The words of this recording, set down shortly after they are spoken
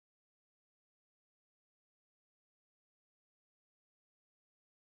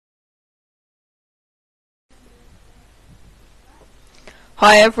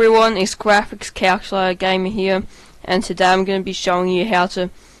Hi everyone, it's Graphics Calculator Gamer here, and today I'm going to be showing you how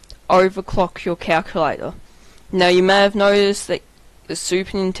to overclock your calculator. Now you may have noticed that the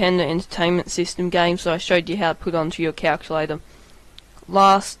Super Nintendo Entertainment System games that I showed you how to put onto your calculator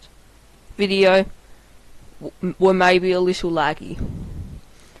last video were maybe a little laggy.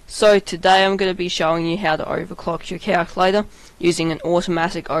 So today I'm going to be showing you how to overclock your calculator using an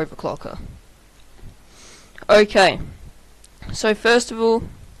automatic overclocker. Okay. So first of all,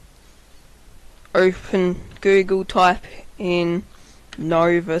 open Google, type in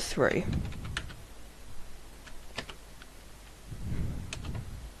Nover 3.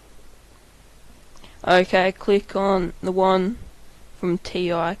 Okay, click on the one from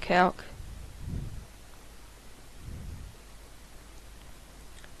TI Calc.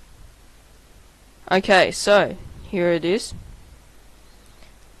 Okay, so here it is.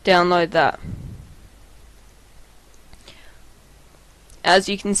 Download that. As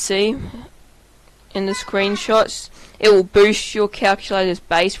you can see in the screenshots, it will boost your calculator's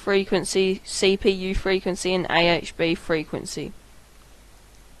base frequency, CPU frequency, and AHB frequency.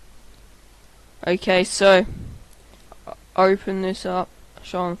 Okay, so open this up,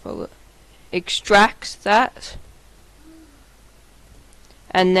 show and follow it. Extracts that,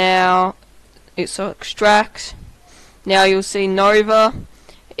 and now it extracts. Now you'll see Nover.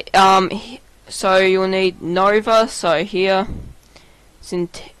 So you'll need Nover. So here. It's in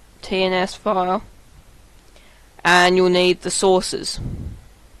TNS file, and you'll need the sources.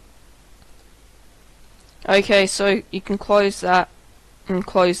 Okay, so you can close that and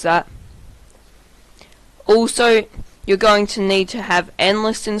close that. Also, you're going to need to have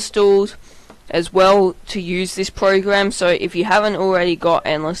Endless installed as well to use this program. So if you haven't already got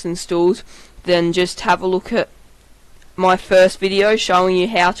Endless installed, then just have a look at my first video showing you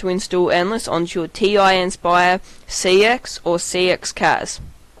how to install Endless onto your TI Nspire CX or CX CAS.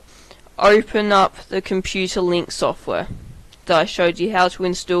 Open up the computer link software that I showed you how to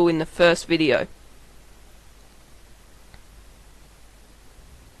install in the first video.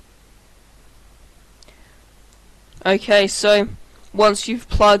 Okay, so once you've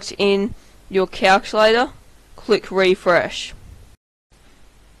plugged in your calculator, click refresh.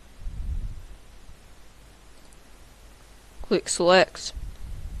 Click select.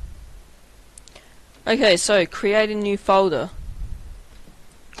 Okay, so create a new folder.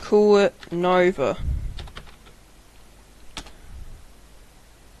 Call it Nover.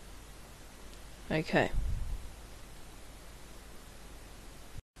 Okay.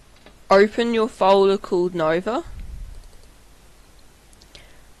 Open your folder called Nover.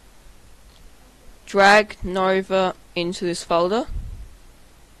 Drag Nover into this folder.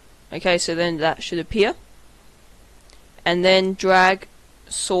 Okay, so then that should appear. And then drag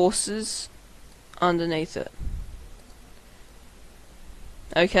sources underneath it.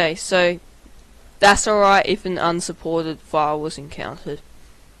 Okay, so that's alright if an unsupported file was encountered.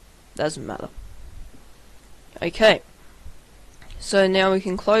 Doesn't matter. Okay, so now we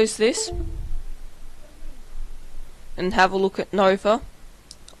can close this and have a look at Nover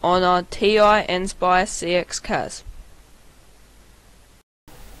on our TI Nspire CX CAS.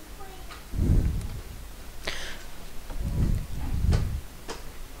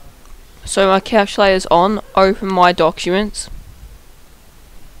 So my calculator's on, open my documents.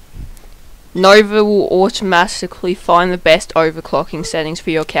 Nover will automatically find the best overclocking settings for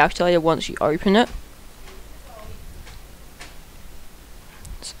your calculator once you open it.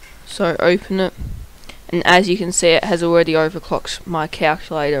 So open it, and as you can see, it has already overclocked my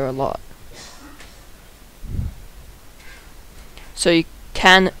calculator a lot. So it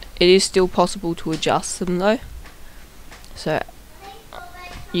is still possible to adjust them though. So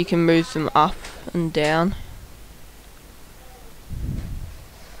you can move them up and down.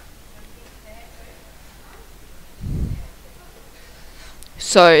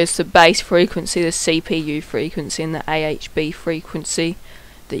 So it's the base frequency, the CPU frequency, and the AHB frequency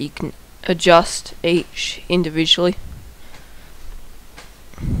that you can adjust each individually.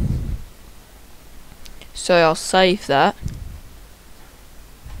 So I'll save that.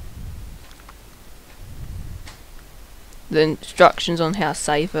 The instructions on how to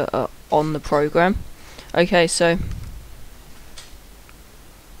save it are on the program. Okay, so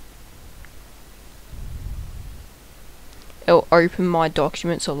it'll open my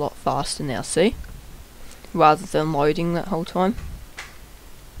documents a lot faster now, see? Rather than loading that whole time.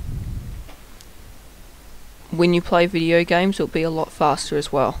 When you play video games, it'll be a lot faster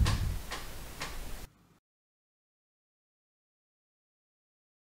as well.